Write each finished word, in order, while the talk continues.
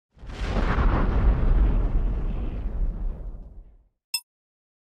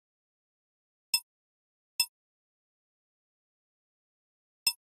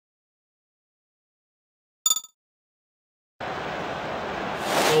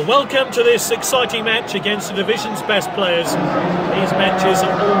Well, welcome to this exciting match against the division's best players. These matches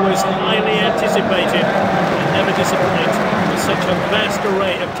are always highly anticipated and never disappoint with such a vast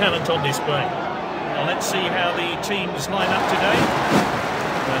array of talent on display. Now let's see how the teams line up today.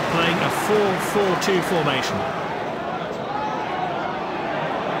 They're playing a 4-4-2 formation.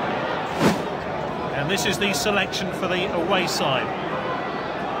 And this is the selection for the away side.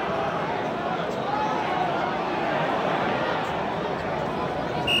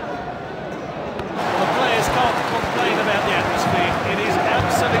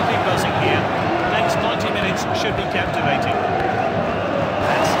 Should be captivating.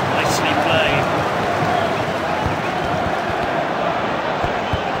 That's nicely played.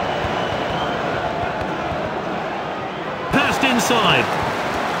 Passed inside.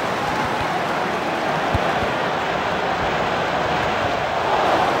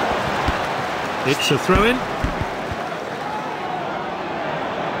 It's a throw-in.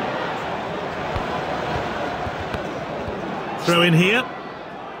 Throw-in here.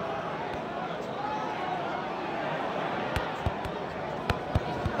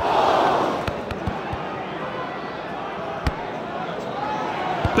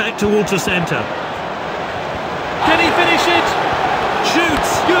 Back towards the centre. Can he finish it?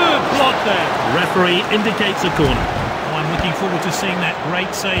 Shoots! Good block there. Referee indicates a corner. Oh, I'm looking forward to seeing that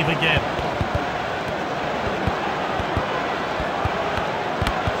great save again.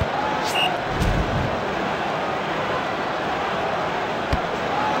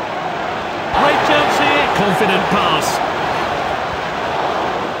 Great chance here. Confident pass.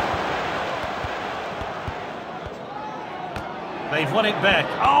 They've won it back.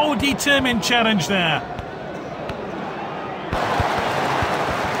 Oh, determined challenge there.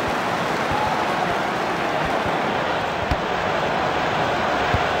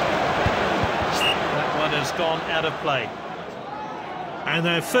 That one has gone out of play. And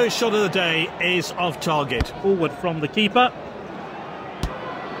their first shot of the day is off target. Forward from the keeper.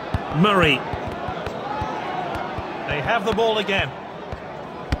 Murray. They have the ball again.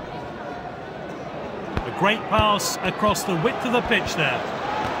 Great pass across the width of the pitch there.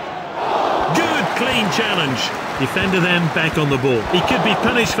 Good, clean challenge. Defender then back on the ball. He could be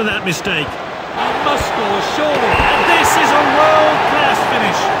punished for that mistake. He must score, surely. And this is a world-class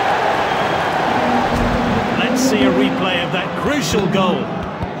finish. Let's see a replay of that crucial goal.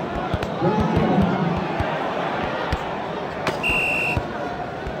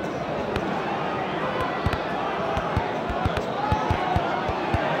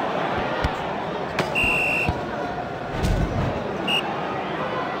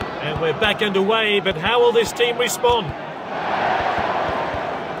 We're back underway, but how will this team respond?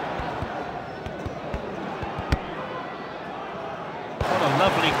 What a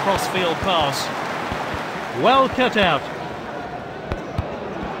lovely cross-field pass. Well cut out.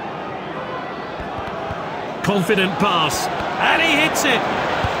 Confident pass. And he hits it.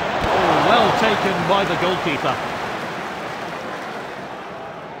 Oh, well taken by the goalkeeper.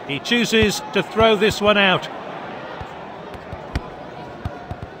 He chooses to throw this one out.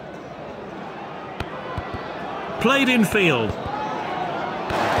 Played in field.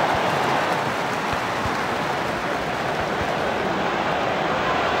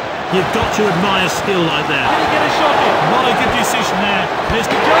 You've got to admire skill like that. Can he get a shot in? Not a good decision there.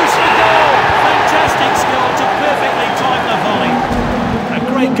 Mr. Goes for the goal. Fantastic skill to perfectly time the volley. A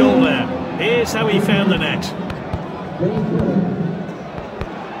great goal there. Here's how he found the net.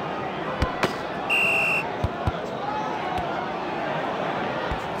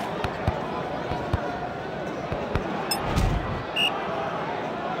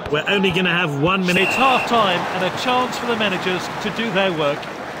 We're only going to have 1 minute. It's half-time and a chance for the managers to do their work.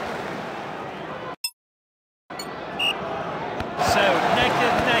 So, neck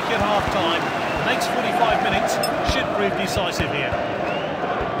and neck at half-time. The next 45 minutes should prove decisive here.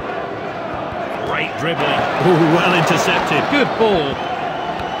 Great dribbling. Oh, well intercepted. Good ball.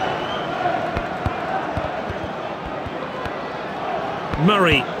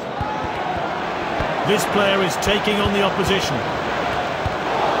 Murray. This player is taking on the opposition.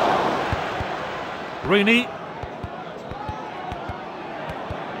 Rooney.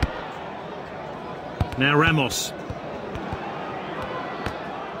 Now Ramos.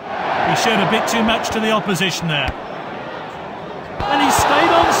 He showed a bit too much to the opposition there. And he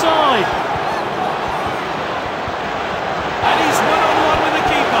stayed onside. And he's one-on-one with the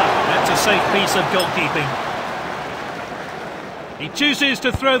keeper. That's a safe piece of goalkeeping. He chooses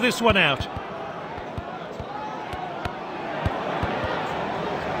to throw this one out.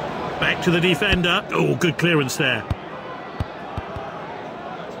 Back to the defender. Oh, good clearance there.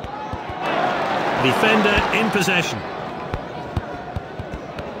 Defender in possession.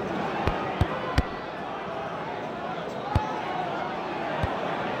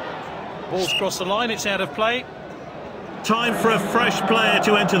 Ball's crossed the line, it's out of play. Time for a fresh player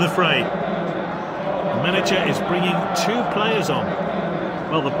to enter the fray. The manager is bringing 2 players on.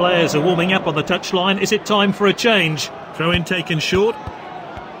 Well, the players are warming up on the touchline. Is it time for a change? Throw-in taken short.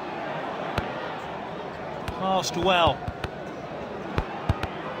 Passed well.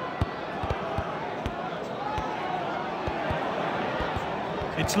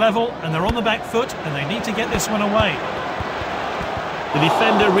 It's level, and they're on the back foot, and they need to get this one away. The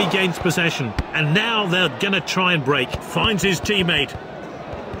defender regains possession, and now they're going to try and break. Finds his teammate.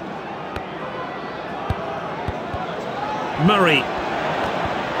 Murray.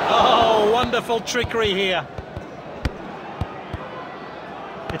 Oh, wonderful trickery here.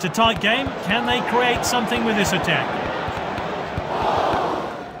 It's a tight game. Can they create something with this attack?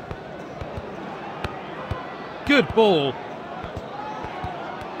 Good ball.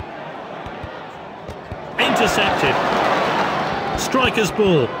 Intercepted. Striker's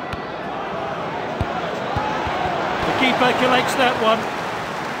ball. The keeper collects that one.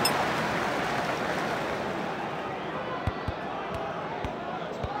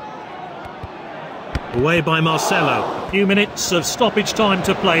 Away by Marcelo. Few minutes of stoppage time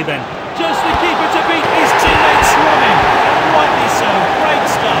to play then. Just the keeper to beat his teammates swarming. And rightly so. Great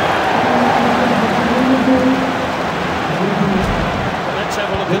stuff. Let's have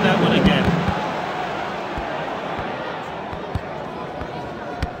a look at that one again.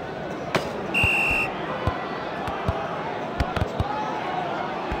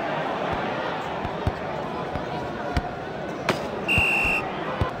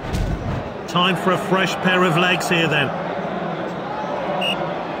 Time for a fresh pair of legs here then.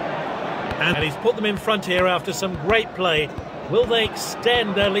 And he's put them in front here after some great play. Will they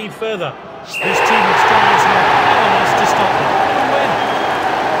extend their lead further? This team of stars are powerless to stop them. Win.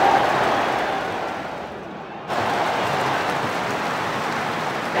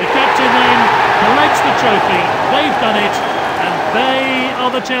 The captain then collects the trophy. They've done it, and they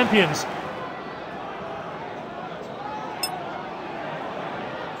are the champions.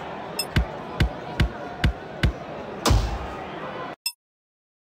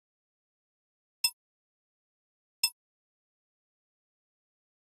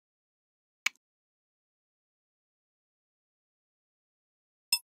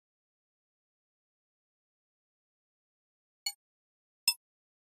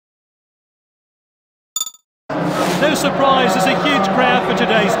 No surprise, there's a huge crowd for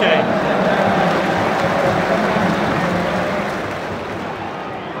today's game.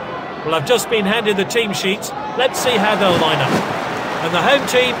 Well, I've just been handed the team sheets. Let's see how they'll line up. And the home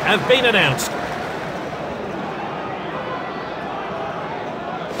team have been announced.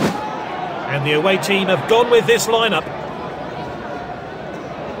 And the away team have gone with this lineup.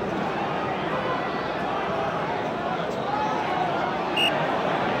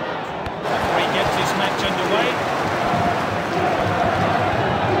 Referee gets this match underway.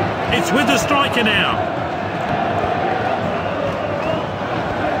 It's with the striker now.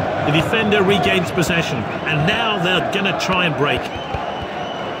 The defender regains possession, and now they're going to try and break.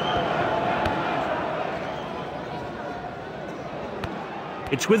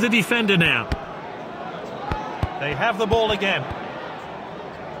 It's with the defender now. They have the ball again.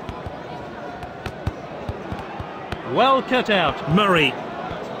 Well cut out. Murray.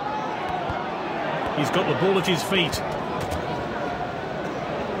 He's got the ball at his feet.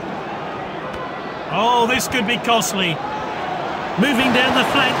 Oh, this could be costly. Moving down the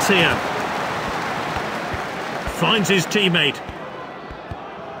flanks here. Finds his teammate.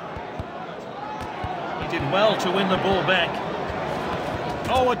 He did well to win the ball back.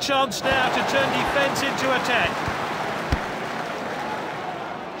 Oh, a chance now to turn defence into attack.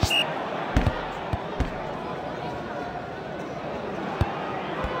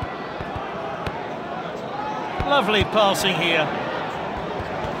 Lovely passing here.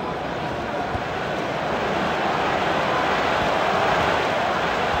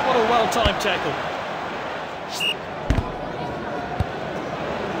 What a well-timed tackle.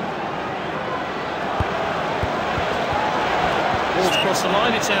 Ball's crossed the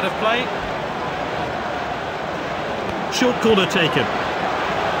line, it's out of play. Short corner taken.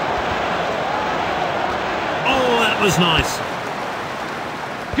 Oh, that was nice.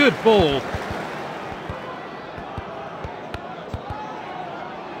 Good ball.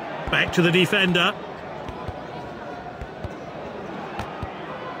 Back to the defender.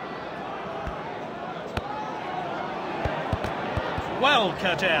 Well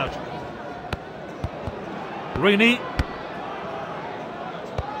cut out. Rooney.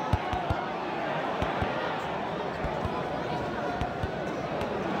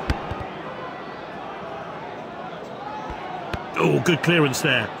 Oh, good clearance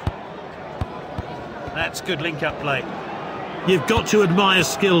there. That's good link-up play. You've got to admire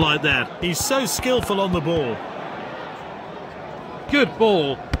skill like that. He's so skillful on the ball. Good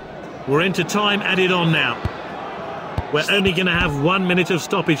ball. We're into time added on now. We're only going to have 1 minute of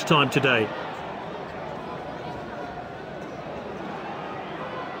stoppage time today.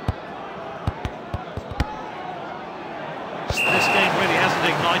 This game really hasn't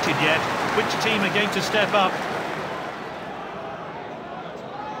ignited yet. Which team are going to step up?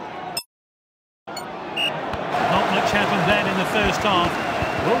 Not much happened then in the first half.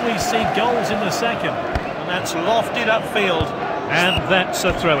 Will we see goals in the second? And that's lofted upfield. And that's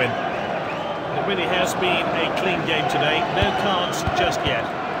a throw-in. It really has been a clean game today. No cards just yet.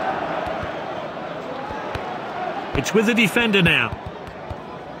 It's with the defender now.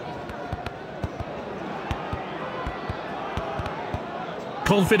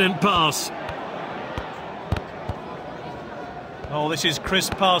 Confident pass. Oh, this is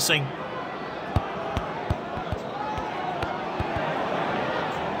crisp passing.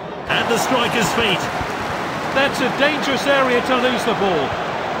 At the striker's feet. That's a dangerous area to lose the ball.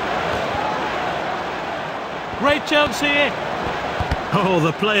 Great chance here. Oh,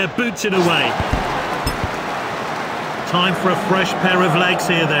 the player boots it away. Time for a fresh pair of legs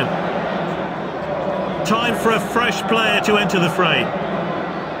here then. Time for a fresh player to enter the fray.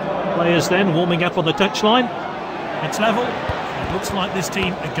 Players then warming up on the touchline. It's level. It looks like this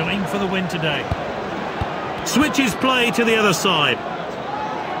team are going for the win today. Switches play to the other side.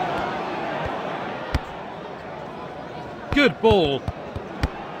 Good ball. This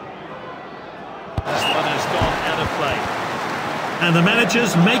one has gone out of play. And the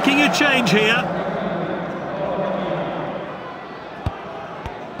manager's making a change here.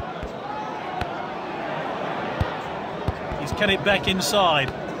 He's cut it back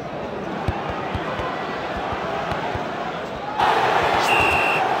inside.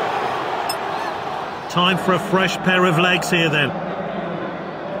 Time for a fresh pair of legs here then.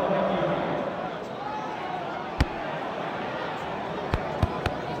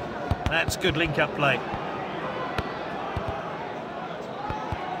 That's good link-up play.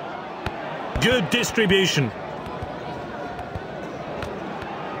 Good distribution.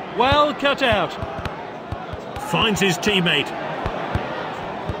 Well cut out. Finds his teammate.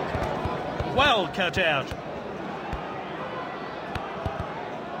 Well cut out.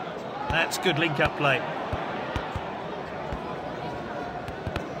 That's good link-up play.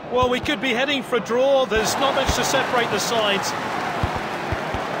 Well, we could be heading for a draw. There's not much to separate the sides.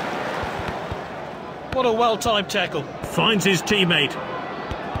 What a well-timed tackle. Finds his teammate.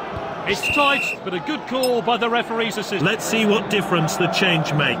 It's tight, but a good call by the referee's assistant. Let's see what difference the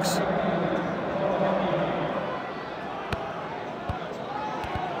change makes.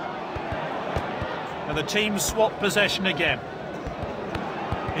 And the team swap possession again.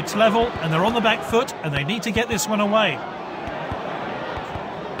 It's level, and they're on the back foot, and they need to get this one away.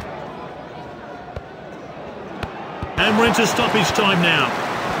 And we're into stoppage time now.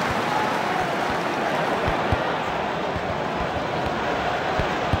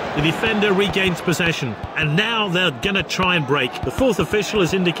 The defender regains possession, and now they're going to try and break. The fourth official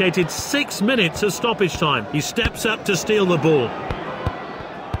has indicated 6 minutes of stoppage time. He steps up to steal the ball.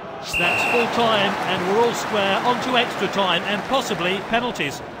 That's full time, and we're all square onto extra time and possibly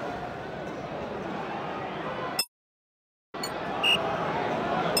penalties.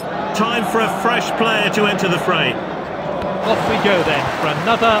 Time for a fresh player to enter the fray. Off we go then for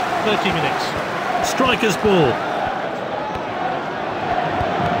another 30 minutes. Striker's ball.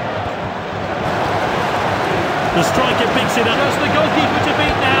 The striker picks it up. Just the goalkeeper to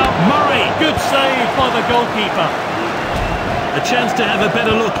beat now. Murray. Good save by the goalkeeper. A chance to have a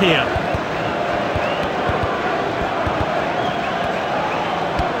better look here.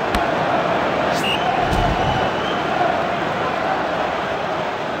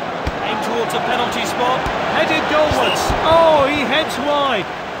 Aim towards a penalty spot. Headed goalwards. Oh, he heads wide.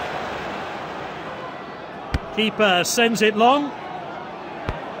 Keeper sends it long.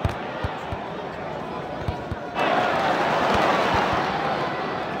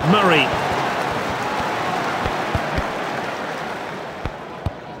 Murray.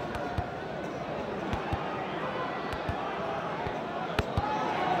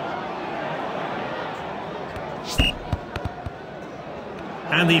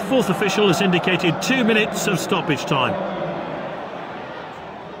 And the fourth official has indicated 2 minutes of stoppage time.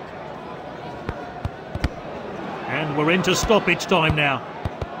 And we're into stoppage time now.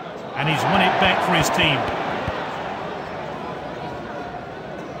 And he's won it back for his team.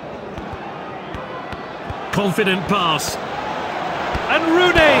 Confident pass. And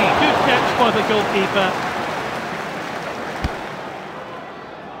Rooney! Good catch by the goalkeeper.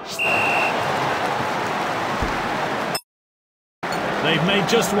 made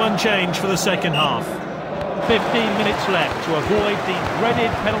just one change for the second half. 15 minutes left to avoid the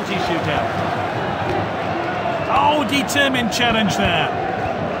dreaded penalty shootout. Oh, determined challenge there.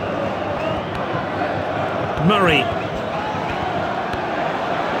 Murray.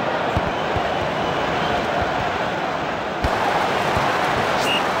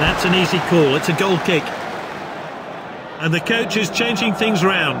 That's an easy call. It's a goal kick. And the coach is changing things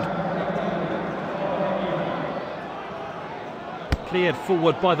round. Cleared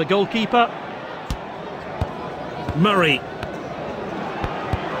forward by the goalkeeper. Murray.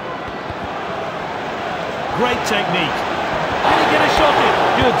 Great technique. Can he get a shot in?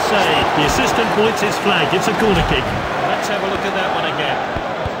 Good save. The assistant points his flag. It's a corner kick. Let's have a look at that one again.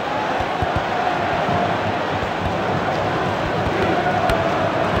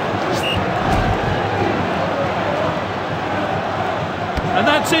 And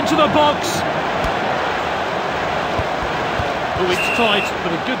that's into the box. Oh, it's tight,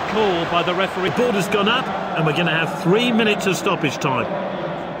 but a good call by the referee. The board has gone up, and we're going to have 3 minutes of stoppage time.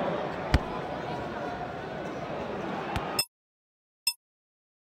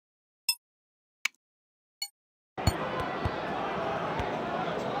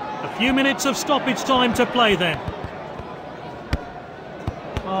 A few minutes of stoppage time to play then.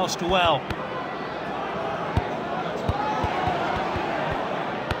 Passed well.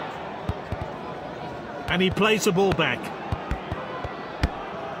 And he plays the ball back.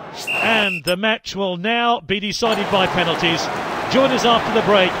 And the match will now be decided by penalties. Join us after the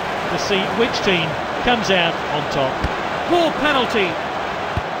break to see which team comes out on top. Ball penalty.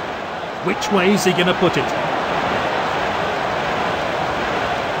 Which way is he going to put it?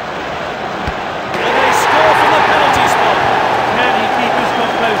 And they score from the penalty spot. Can he keep his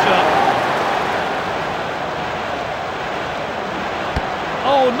composure?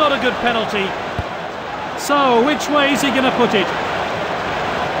 Oh, not a good penalty. So, which way is he going to put it?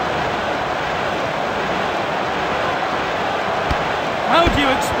 How do you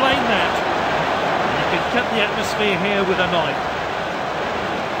explain that? You can cut the atmosphere here with a knife.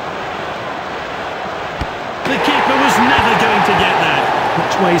 The keeper was never going to get that.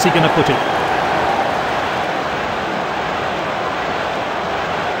 Which way is he going to put it?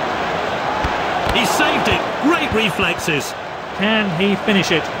 He saved it. Great reflexes. Can he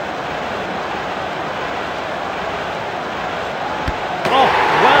finish it? Oh,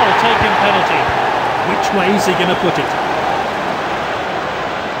 well taken penalty. Which way is he going to put it?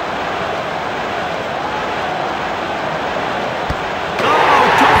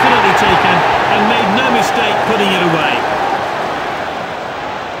 Oh, confidently taken and made no mistake putting it away.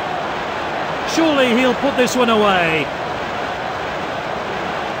 Surely he'll put this one away.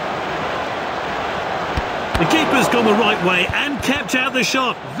 The keeper's gone the right way and kept out the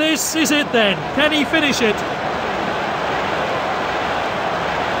shot. This is it then. Can he finish it?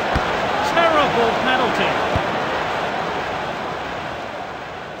 Terrible penalty.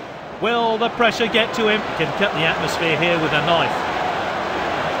 Will the pressure get to him? He can cut the atmosphere here with a knife.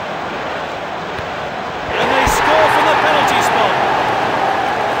 And they score from the penalty spot.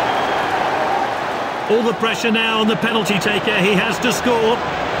 All the pressure now on the penalty taker. He has to score.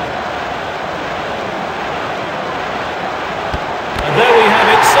 And there we have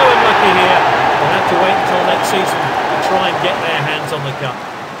it. So unlucky here. They'll have to wait until next season to try and get their hands on the cup.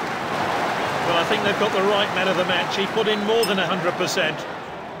 Well, I think they've got the right man of the match. He put in more than 100%.